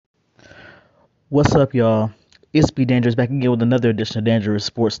What's up, y'all? It's Be Dangerous back again with another edition of Dangerous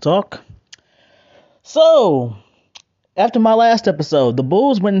Sports Talk. So, after my last episode, the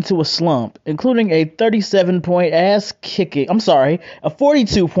Bulls went into a slump, including a 37-point ass kicking. A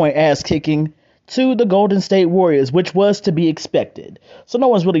 42-point ass kicking to the Golden State Warriors, which was to be expected. So no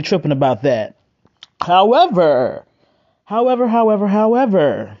one's really tripping about that. However,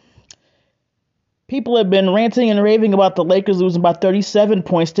 people have been ranting and raving about the Lakers losing by 37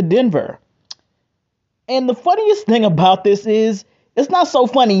 points to Denver. And the funniest thing about this is it's not so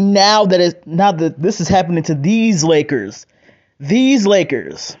funny now that this is happening to these Lakers.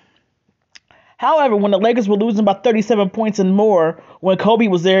 However, when the Lakers were losing by 37 points and more, when Kobe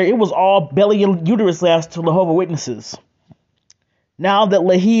was there, it was all belly and uterus laughs to Jehovah's Witnesses. Now that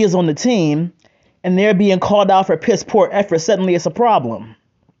Leahy is on the team and they're being called out for piss poor effort, suddenly it's a problem.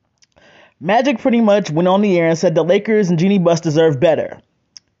 Magic pretty much went on the air and said the Lakers and Jeanie Buss deserve better.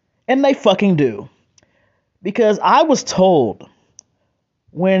 And they fucking do. Because I was told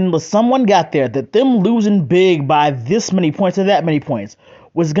when someone got there that them losing big by this many points or that many points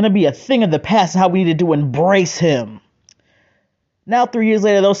was going to be a thing of the past and how we needed to embrace him. Now, 3 years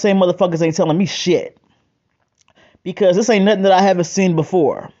later, those same motherfuckers ain't telling me shit. Because this ain't nothing that I haven't seen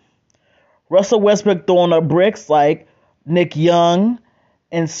before. Russell Westbrook throwing up bricks like Nick Young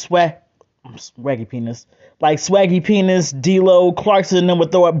and Swaggy Penis. Like Swaggy Penis, D'Lo, Clarkson and them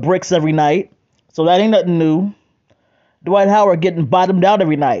would throw up bricks every night. So that ain't nothing new. Dwight Howard getting bottomed out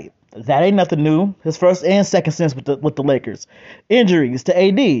every night. That ain't nothing new. His first and second stints with the Lakers. Injuries to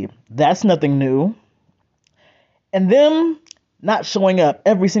AD. That's nothing new. And them not showing up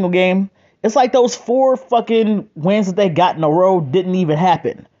every single game. It's like those 4 fucking wins that they got in a row didn't even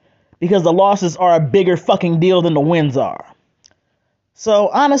happen. Because the losses are a bigger fucking deal than the wins are. So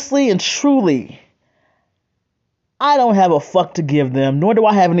honestly and truly, I don't have a fuck to give them, nor do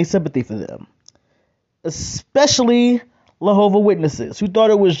I have any sympathy for them. Especially Jehovah's Witnesses, who thought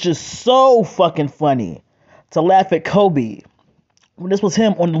it was just so fucking funny to laugh at Kobe when this was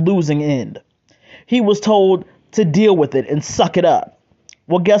him on the losing end. He was told to deal with it and suck it up.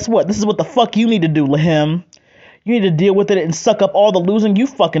 Well, guess what? This is what the fuck you need to do, Lahim. You need to deal with it and suck up all the losing you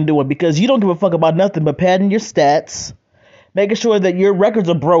fucking doing because you don't give a fuck about nothing but padding your stats, making sure that your records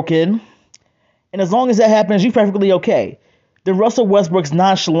are broken, and as long as that happens, you're perfectly okay. The Russell Westbrook's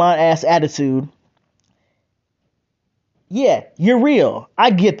nonchalant ass attitude, yeah, you're real.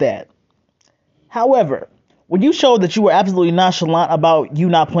 I get that. However, when you show that you were absolutely nonchalant about you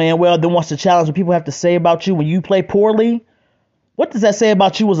not playing well, then wants to challenge what people have to say about you when you play poorly, what does that say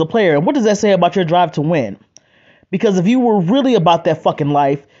about you as a player? And what does that say about your drive to win? Because if you were really about that fucking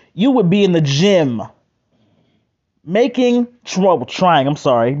life, you would be in the gym trying,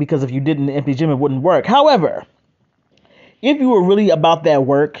 because if you did in the empty gym, it wouldn't work. However, if you were really about that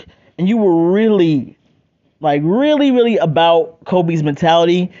work and you were really about Kobe's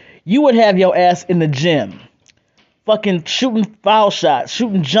mentality, you would have your ass in the gym, fucking shooting foul shots,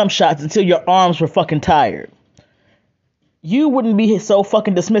 shooting jump shots until your arms were fucking tired. You wouldn't be so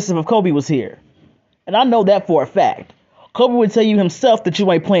fucking dismissive if Kobe was here. And I know that for a fact. Kobe would tell you himself that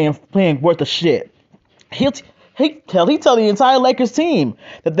you ain't playing worth a shit. He'll tell the entire Lakers team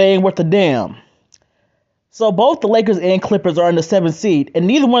that they ain't worth a damn. So both the Lakers and Clippers are in the 7th seed, and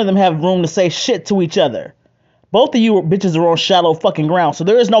neither one of them have room to say shit to each other. Both of you bitches are on shallow fucking ground, so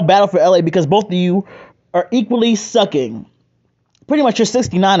there is no battle for LA because both of you are equally sucking. Pretty much you're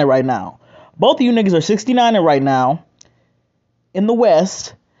 69er right now. Both of you niggas are 69er right now in the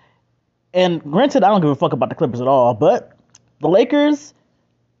West. And granted, I don't give a fuck about the Clippers at all, but the Lakers,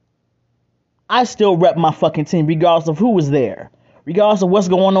 I still rep my fucking team regardless of who was there. Regardless of what's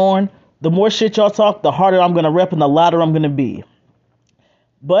going on, the more shit y'all talk, the harder I'm going to rep and the louder I'm going to be.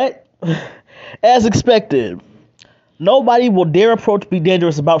 But, as expected, nobody will dare approach Be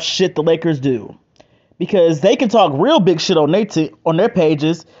Dangerous about shit the Lakers do. Because they can talk real big shit on their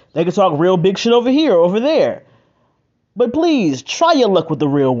pages. They can talk real big shit over here, over there. But please, try your luck with the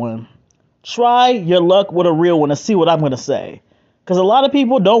real one. Try your luck with a real one and see what I'm going to say. Because a lot of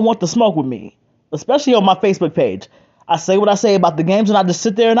people don't want to smoke with me. Especially on my Facebook page. I say what I say about the games and I just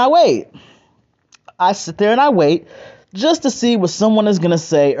sit there and I wait. I sit there and I wait just to see what someone is going to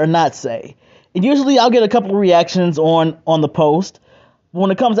say or not say. And usually I'll get a couple of reactions on the post. But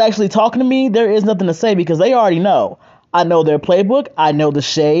when it comes to actually talking to me, there is nothing to say because they already know. I know their playbook. I know the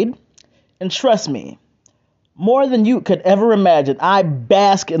shade. And trust me, more than you could ever imagine, I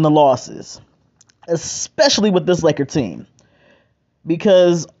bask in the losses. Especially with this Laker team.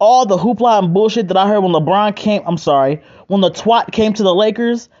 Because all the hoopla and bullshit that I heard when the twat came to the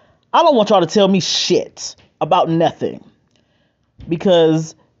Lakers, I don't want y'all to tell me shit about nothing.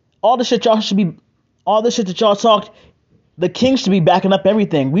 Because All the shit y'all should be, all the shit that y'all talked, the Kings should be backing up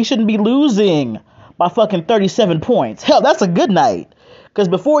everything. We shouldn't be losing by fucking 37 points. Hell, that's a good night. Because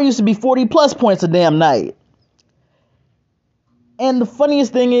before it used to be 40 plus points a damn night. And the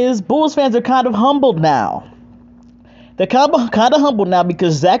funniest thing is, Bulls fans are kind of humbled now. They're kind of humbled now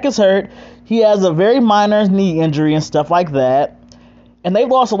because Zach is hurt. He has a very minor knee injury and stuff like that. And they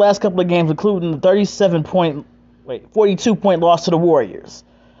lost the last couple of games, including the 42 point loss to the Warriors.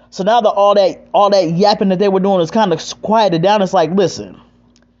 So now that all that yapping that they were doing is kind of quieted down. It's like, listen,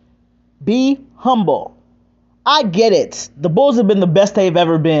 be humble. I get it. The Bulls have been the best they've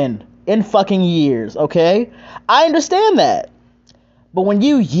ever been in fucking years, okay? I understand that. But when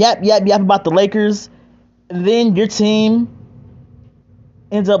you yap about the Lakers, and then your team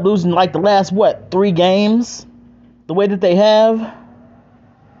ends up losing like the last, 3 games? The way that they have?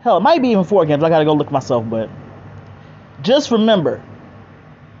 Hell, it might be even 4 games. I gotta go look myself, but just remember,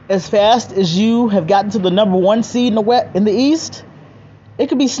 as fast as you have gotten to the number 1 seed in the East, it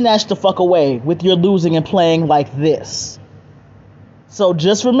could be snatched the fuck away with your losing and playing like this. So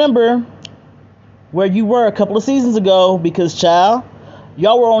just remember where you were a couple of seasons ago, because, child,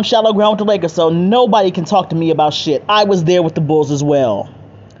 y'all were on shallow ground with the Lakers, so nobody can talk to me about shit. I was there with the Bulls as well.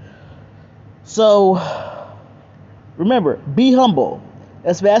 So, remember, be humble.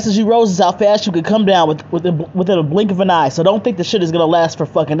 As fast as you rose is how fast you could come down within a blink of an eye. So don't think the shit is going to last for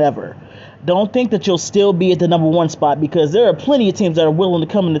fucking ever. Don't think that you'll still be at the number 1 spot, because there are plenty of teams that are willing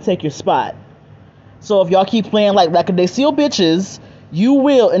to come in to take your spot. So if y'all keep playing like lackadaisical bitches, you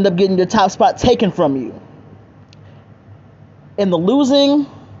will end up getting your top spot taken from you. And the losing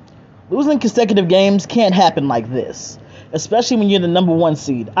consecutive games can't happen like this, especially when you're the number 1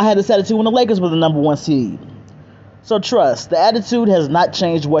 seed. I had this attitude when the Lakers were the number 1 seed. So trust, the attitude has not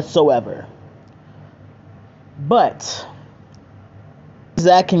changed whatsoever. But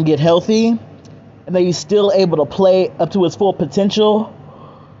Zach can get healthy, and that he's still able to play up to his full potential.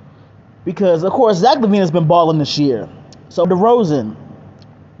 Because, of course, Zach LaVine has been balling this year. So DeRozan,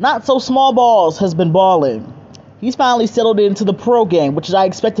 not so small balls, has been balling. He's finally settled into the pro game, which I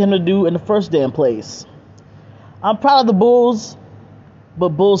expected him to do in the first damn place. I'm proud of the Bulls, but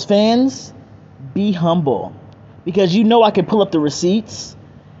Bulls fans, be humble. Because you know I can pull up the receipts.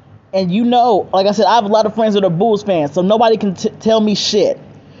 And you know, like I said, I have a lot of friends that are Bulls fans, so nobody can tell me shit.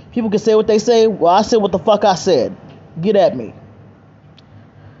 People can say what they say. Well, I said what the fuck I said. Get at me.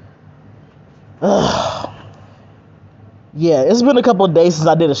 Ugh. Yeah, it's been a couple of days since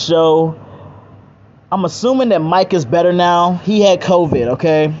I did a show. I'm assuming that Mike is better now. He had COVID,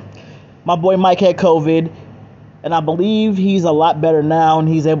 okay? My boy Mike had COVID. And I believe he's a lot better now and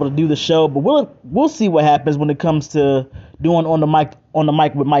he's able to do the show. But we'll see what happens when it comes to doing on the mic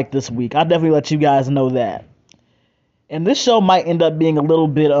with Mike this week. I'll definitely let you guys know that. And this show might end up being a little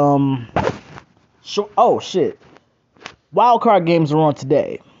bit short. Oh shit. Wild card games are on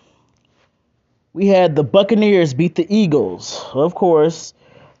today. We had the Buccaneers beat the Eagles. Of course,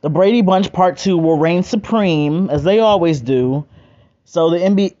 the Brady Bunch Part 2 will reign supreme, as they always do. So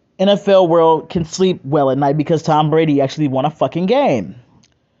the NFL world can sleep well at night because Tom Brady actually won a fucking game.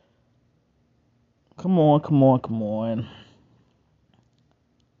 Come on.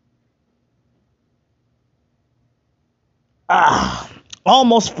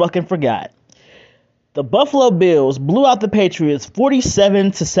 Almost fucking forgot. The Buffalo Bills blew out the Patriots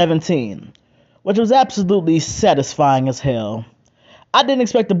 47-17, which was absolutely satisfying as hell. I didn't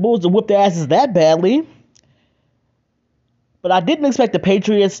expect the Bulls to whoop their asses that badly. But I didn't expect the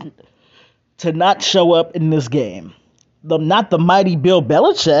Patriots to not show up in this game. Not the mighty Bill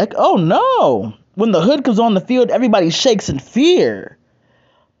Belichick. Oh no. When the hood comes on the field, everybody shakes in fear.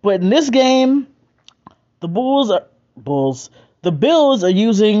 But in this game, the Bills are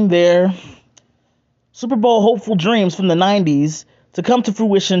using their Super Bowl hopeful dreams from the 90s to come to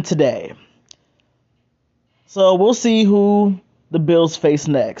fruition today. So we'll see who the Bills face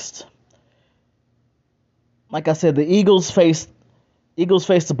next. Like I said, the Eagles face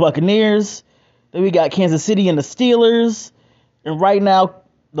the Buccaneers. Then we got Kansas City and the Steelers. And right now,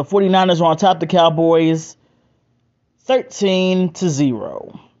 the 49ers are on top of the Cowboys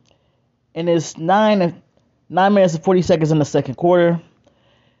 13-0. And it's 9 minutes and 40 seconds in the second quarter.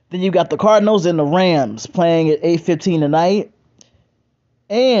 Then you got the Cardinals and the Rams playing at 8:15 tonight.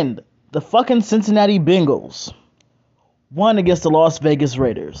 And the fucking Cincinnati Bengals won against the Las Vegas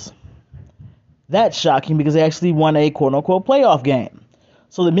Raiders. That's shocking because they actually won a quote-unquote playoff game.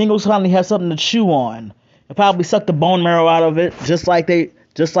 So the Bengals finally have something to chew on and probably suck the bone marrow out of it just like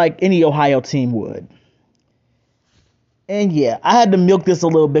any Ohio team would. And yeah, I had to milk this a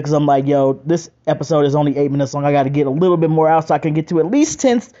little bit because I'm like, yo, this episode is only 8 minutes long. I got to get a little bit more out so I can get to at least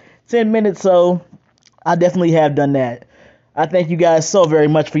 10 10 minutes, so I definitely have done that. I thank you guys so very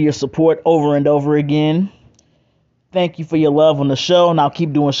much for your support over and over again. Thank you for your love on the show, and I'll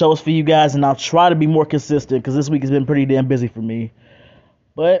keep doing shows for you guys, and I'll try to be more consistent because this week has been pretty damn busy for me.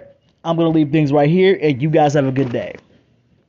 But I'm going to leave things right here, and you guys have a good day.